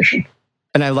conversation.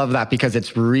 And I love that because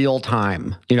it's real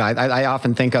time. I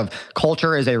often think of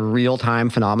culture as a real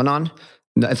time phenomenon.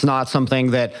 It's not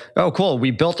something that, oh, cool,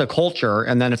 we built a culture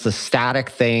and then it's a static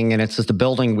thing and it's just a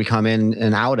building we come in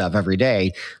and out of every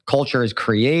day. Culture is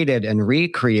created and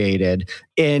recreated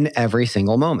in every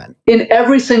single moment. In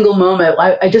every single moment.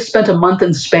 I just spent a month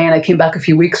in Spain. I came back a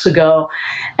few weeks ago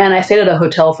and I stayed at a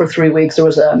hotel for 3 weeks. There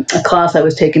was a class I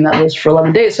was taking that was for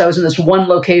 11 days. So I was in this one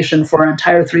location for an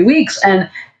entire 3 weeks. And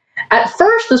at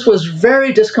first, this was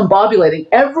very discombobulating.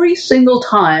 Every single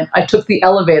time I took the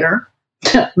elevator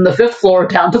from the 5th floor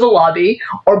down to the lobby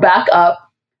or back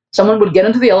up, someone would get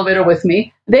into the elevator with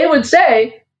me. They would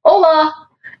say, "Hola."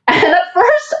 And at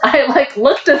first I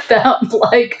looked at them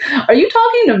like, are you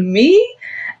talking to me?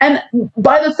 And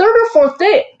by the 3rd or 4th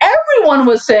day, everyone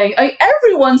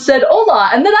said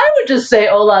hola. And then I would just say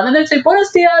hola. And then they'd say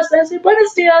buenos dias. And I'd say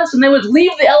buenos dias. And they would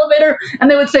leave the elevator and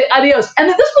they would say adios. And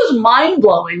this was mind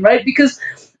blowing, right? Because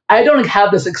I don't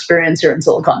have this experience here in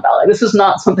Silicon Valley. This is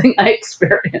not something I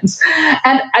experience.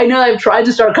 And I know I've tried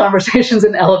to start conversations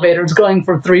in elevators going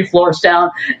for 3 floors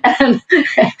down, and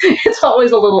it's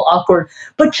always a little awkward.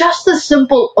 But just the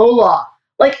simple hola,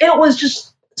 it was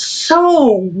just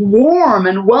so warm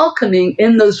and welcoming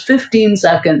in those 15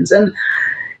 seconds. And,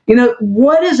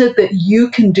 what is it that you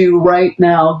can do right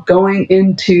now going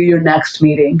into your next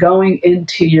meeting, going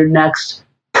into your next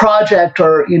project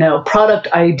or product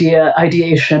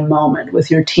ideation moment with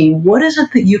your team? What is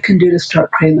it that you can do to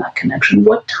start creating that connection?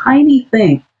 What tiny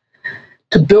thing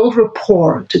to build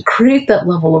rapport, to create that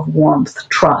level of warmth,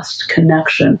 trust,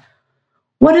 connection?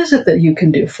 What is it that you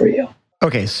can do for you?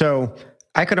 Okay, so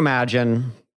I could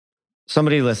imagine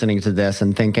somebody listening to this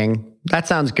and thinking, that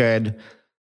sounds good.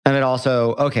 And it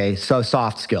also, okay, so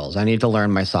soft skills. I need to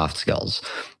learn my soft skills.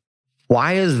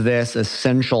 Why is this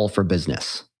essential for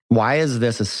business? Why is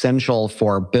this essential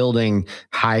for building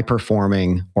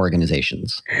high-performing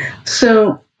organizations?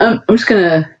 So I'm just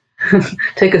going to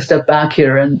take a step back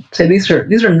here and say these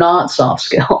are not soft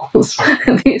skills.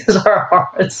 These are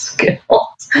hard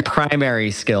skills. Primary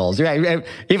skills. Yeah,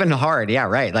 even hard. Yeah,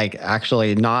 right.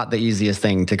 Actually not the easiest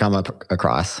thing to come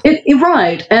across.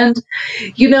 Right. And,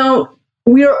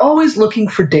 we are always looking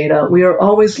for data. We are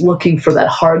always looking for that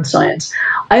hard science.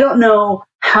 I don't know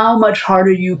how much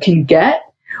harder you can get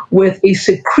with a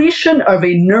secretion of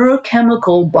a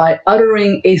neurochemical by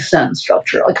uttering a sentence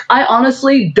structure. I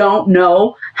honestly don't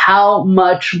know how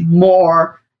much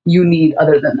more you need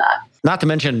other than that. Not to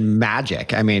mention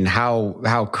magic. I mean,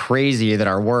 how crazy that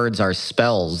our words are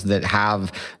spells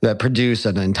that produce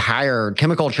an entire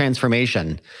chemical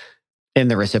transformation in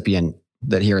the recipient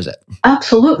that hears it.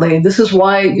 Absolutely. This is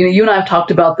why, you and I have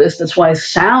talked about this. That's why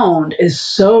sound is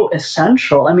so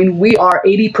essential. I mean, we are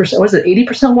 80%, what is it,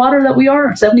 80% water that we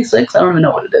are? 76? I don't even know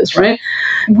what it is, right?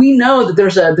 We know that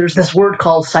there's this word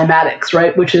called cymatics,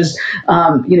 right? Which is,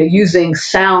 using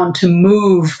sound to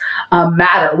move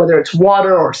matter, whether it's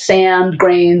water or sand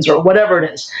grains or whatever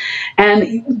it is.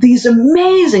 And these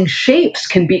amazing shapes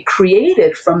can be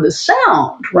created from the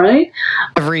sound, right?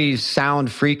 Every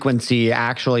sound frequency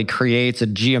actually creates a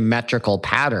geometrical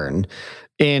pattern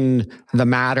in the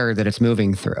matter that it's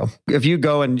moving through. If you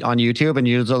go on YouTube and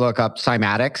you look up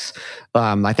cymatics,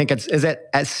 I think is it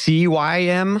at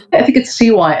CYM? I think it's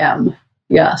CYM.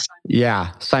 Yes.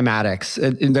 Yeah,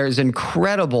 cymatics. There's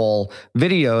incredible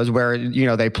videos where,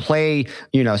 they play,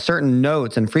 certain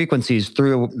notes and frequencies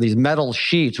through these metal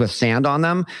sheets with sand on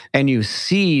them, and you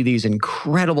see these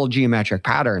incredible geometric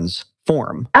patterns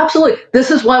form. Absolutely.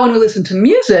 This is why when we listen to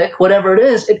music, whatever it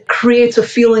is, it creates a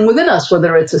feeling within us,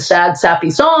 whether it's a sad, sappy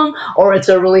song or it's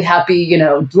a really happy,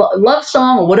 love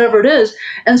song or whatever it is.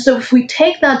 And so if we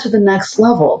take that to the next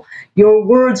level, your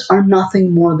words are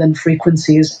nothing more than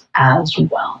frequencies as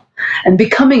well. And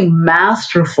becoming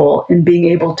masterful in being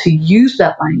able to use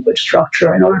that language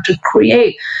structure in order to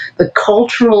create the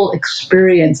cultural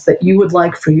experience that you would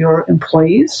like for your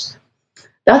employees,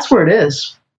 that's where it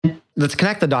is. Let's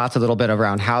connect the dots a little bit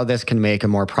around how this can make a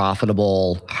more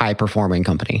profitable, high-performing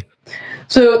company.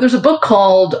 So there's a book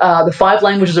called The 5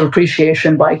 Languages of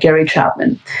Appreciation by Gary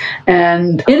Chapman.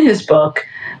 And in his book,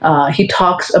 he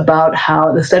talks about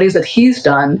how the studies that he's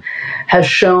done has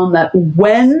shown that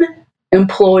when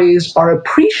employees are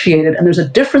appreciated, and there's a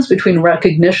difference between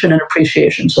recognition and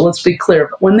appreciation. So let's be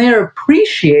clear. When they are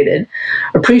appreciated,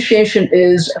 appreciation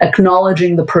is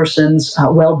acknowledging the person's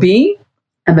well-being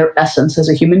and their essence as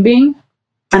a human being.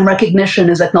 And recognition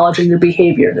is acknowledging their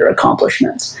behavior, their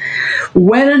accomplishments.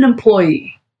 When an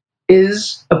employee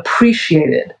is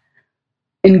appreciated,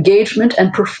 engagement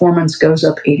and performance goes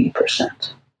up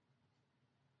 80%.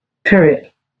 Period.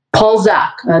 Paul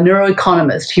Zak, a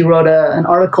neuroeconomist, he wrote an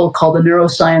article called The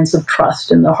Neuroscience of Trust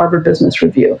in the Harvard Business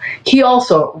Review. He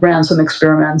also ran some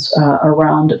experiments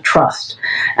around trust.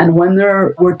 And when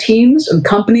there were teams and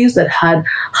companies that had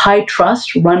high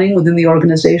trust running within the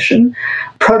organization,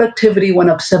 productivity went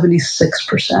up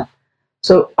 76%.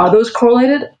 So are those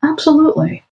correlated?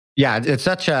 Absolutely. Yeah, it's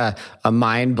such a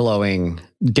mind-blowing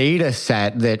data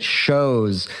set that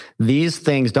shows these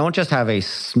things don't just have a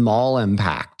small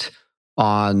impact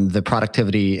on the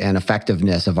productivity and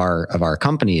effectiveness of our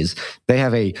companies. They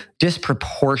have a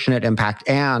disproportionate impact,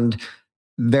 and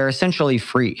they're essentially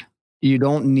free. You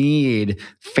don't need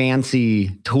fancy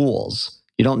tools.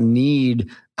 You don't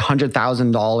need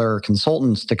 $100,000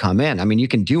 consultants to come in. I mean, you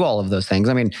can do all of those things.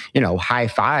 I mean, high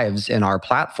fives in our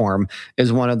platform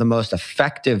is one of the most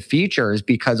effective features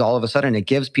because all of a sudden it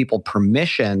gives people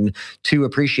permission to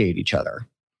appreciate each other.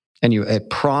 And it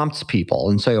prompts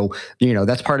people. And so,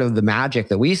 that's part of the magic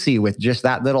that we see with just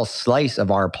that little slice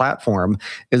of our platform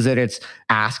is that it's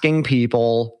asking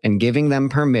people and giving them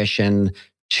permission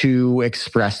to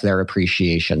express their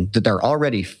appreciation that they're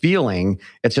already feeling.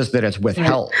 It's just that it's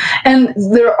withheld. And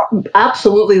there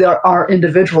are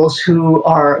individuals who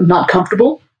are not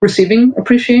comfortable receiving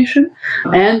appreciation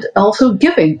and also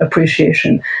giving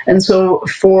appreciation. And so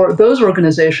for those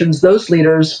organizations, those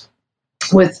leaders,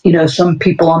 with some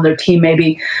people on their team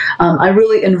maybe, I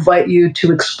really invite you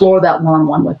to explore that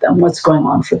one-on-one with them, what's going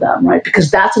on for them, right? Because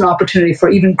that's an opportunity for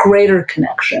even greater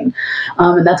connection.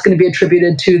 And that's going to be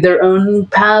attributed to their own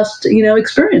past,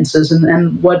 experiences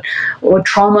and what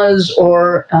traumas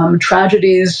or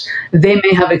tragedies they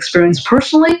may have experienced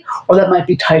personally, or that might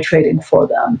be titrating for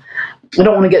them. I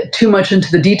don't want to get too much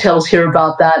into the details here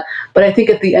about that, but I think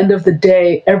at the end of the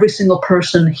day, every single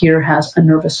person here has a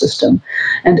nervous system,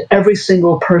 and every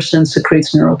single person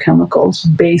secretes neurochemicals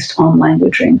based on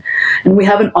languaging. And we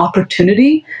have an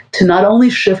opportunity to not only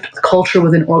shift the culture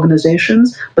within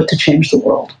organizations, but to change the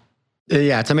world.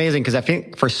 Yeah, it's amazing because I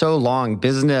think for so long,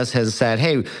 business has said,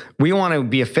 hey, we want to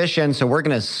be efficient, so we're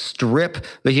going to strip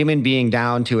the human being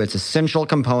down to its essential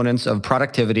components of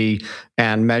productivity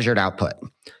and measured output.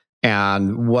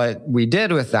 And what we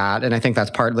did with that, and I think that's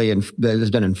partly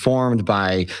has been informed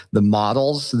by the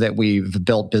models that we've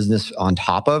built business on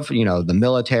top of, the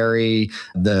military,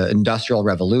 the Industrial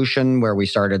Revolution, where we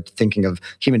started thinking of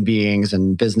human beings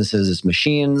and businesses as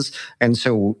machines. And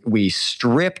so we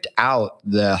stripped out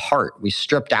the heart, we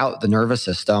stripped out the nervous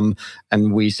system,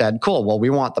 and we said, cool, well,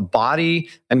 we want the body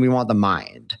and we want the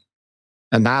mind.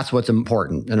 And that's what's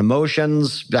important. And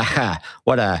emotions,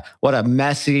 what a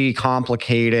messy,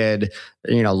 complicated,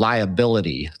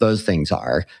 liability those things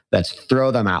are. Let's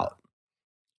throw them out.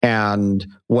 And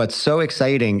what's so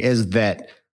exciting is that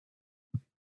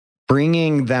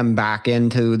bringing them back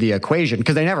into the equation,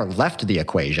 because they never left the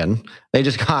equation. They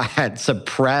just got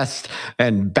suppressed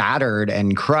and battered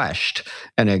and crushed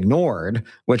and ignored,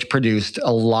 which produced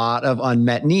a lot of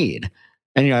unmet need.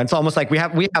 And it's almost like we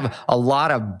have a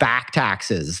lot of back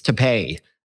taxes to pay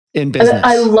in business. And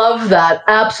I love that.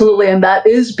 Absolutely. And that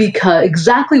is because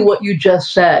exactly what you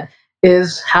just said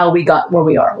is how we got where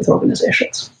we are with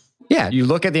organizations. Yeah, you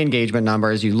look at the engagement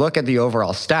numbers, you look at the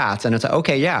overall stats, and it's like,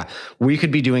 okay, yeah, we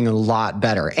could be doing a lot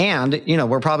better. And,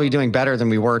 we're probably doing better than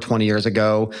we were 20 years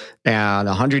ago and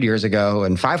 100 years ago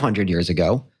and 500 years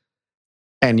ago.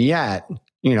 And yet,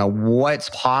 what's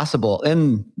possible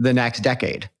in the next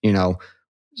decade,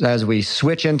 as we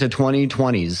switch into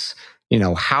 2020s,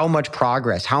 how much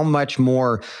progress, how much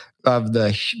more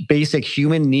basic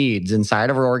human needs inside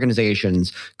of our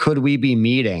organizations could we be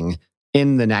meeting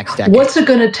in the next decade? What's it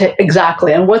going to take?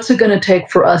 Exactly. And what's it going to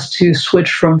take for us to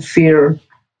switch from fear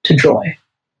to joy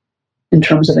in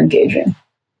terms of engaging,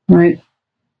 right?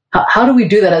 How do we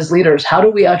do that as leaders? How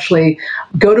do we actually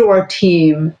go to our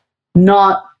team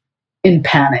not in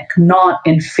panic, not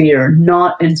in fear,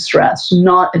 not in stress,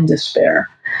 not in despair?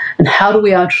 And how do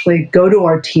we actually go to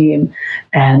our team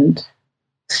and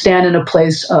stand in a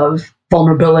place of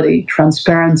vulnerability,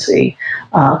 transparency,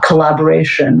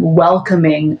 collaboration,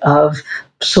 welcoming of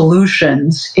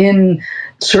solutions in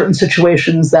certain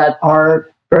situations that are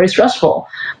very stressful?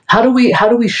 How do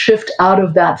we shift out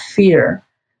of that fear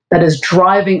that is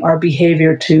driving our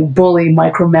behavior to bully,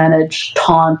 micromanage,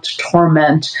 taunt,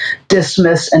 torment,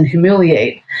 dismiss, and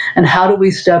humiliate? And how do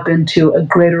we step into a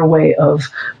greater way of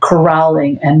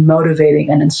corralling and motivating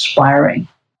and inspiring?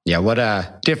 Yeah, what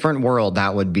a different world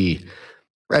that would be.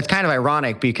 It's kind of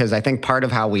ironic because I think part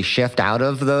of how we shift out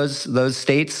of those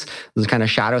states, those kind of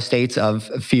shadow states of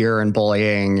fear and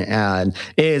bullying, and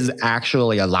is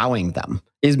actually allowing them,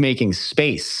 is making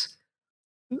space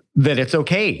that it's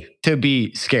okay to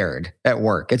be scared at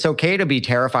work. It's okay to be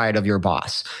terrified of your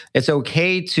boss. It's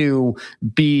okay to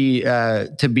be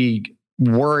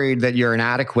worried that you're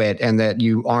inadequate and that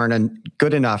you aren't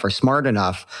good enough or smart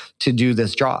enough to do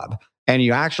this job. And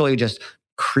you actually just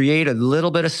create a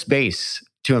little bit of space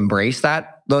to embrace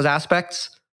those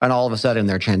aspects, and all of a sudden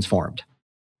they're transformed.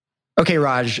 Okay,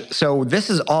 Raj, so this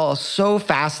is all so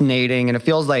fascinating, and it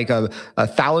feels like a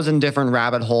 1,000 different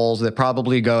rabbit holes that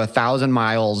probably go 1,000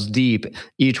 miles deep,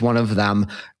 each one of them.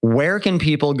 Where can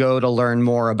people go to learn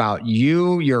more about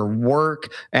you, your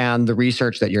work, and the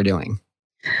research that you're doing?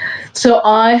 So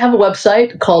I have a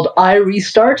website called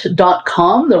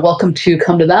irestart.com. They're welcome to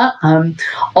come to that.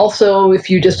 Also, if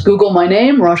you just Google my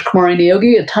name, Raj Kumar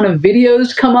Niyogi, a ton of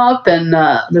videos come up, and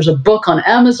there's a book on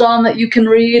Amazon that you can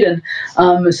read, and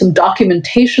some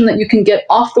documentation that you can get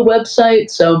off the website.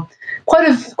 So quite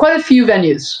a few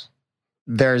venues.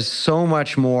 There's so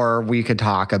much more we could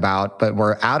talk about, but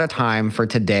we're out of time for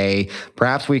today.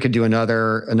 Perhaps we could do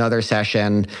another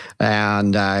session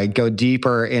and go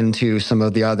deeper into some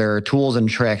of the other tools and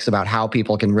tricks about how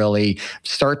people can really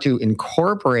start to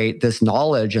incorporate this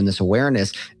knowledge and this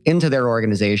awareness into their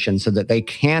organization so that they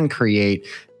can create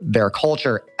their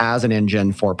culture as an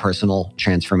engine for personal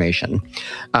transformation.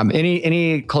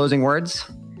 Any closing words?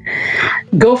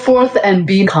 Go forth and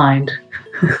be kind.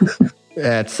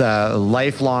 It's a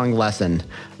lifelong lesson.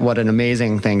 What an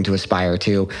amazing thing to aspire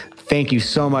to. Thank you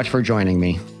so much for joining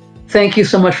me. Thank you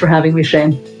so much for having me,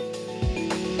 Shane.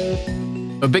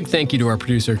 A big thank you to our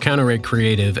producer, Counterrate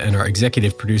Creative, and our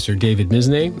executive producer, David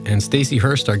Misnay, and Stacey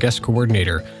Hurst, our guest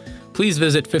coordinator. Please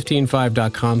visit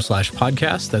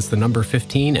 155.com/podcast. That's the number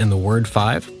 15 and the word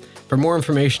 5 for more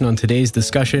information on today's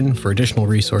discussion, for additional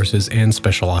resources and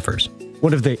special offers.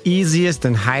 One of the easiest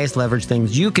and highest leverage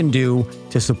things you can do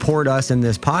to support us in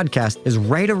this podcast is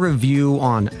write a review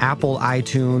on Apple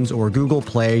iTunes or Google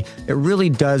Play. It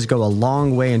really does go a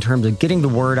long way in terms of getting the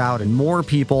word out, and more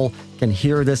people can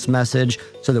hear this message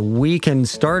so that we can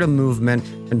start a movement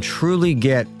and truly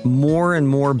get more and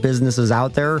more businesses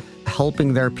out there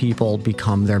helping their people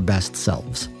become their best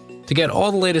selves. To get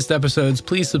all the latest episodes,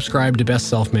 please subscribe to Best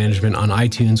Self Management on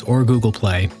iTunes or Google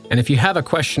Play. And if you have a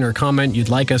question or comment you'd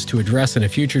like us to address in a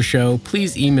future show,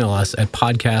 please email us at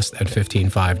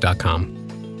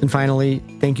podcast@155.com. And finally,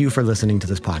 thank you for listening to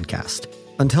this podcast.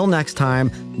 Until next time,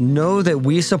 know that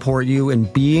we support you in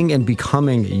being and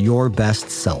becoming your best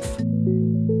self.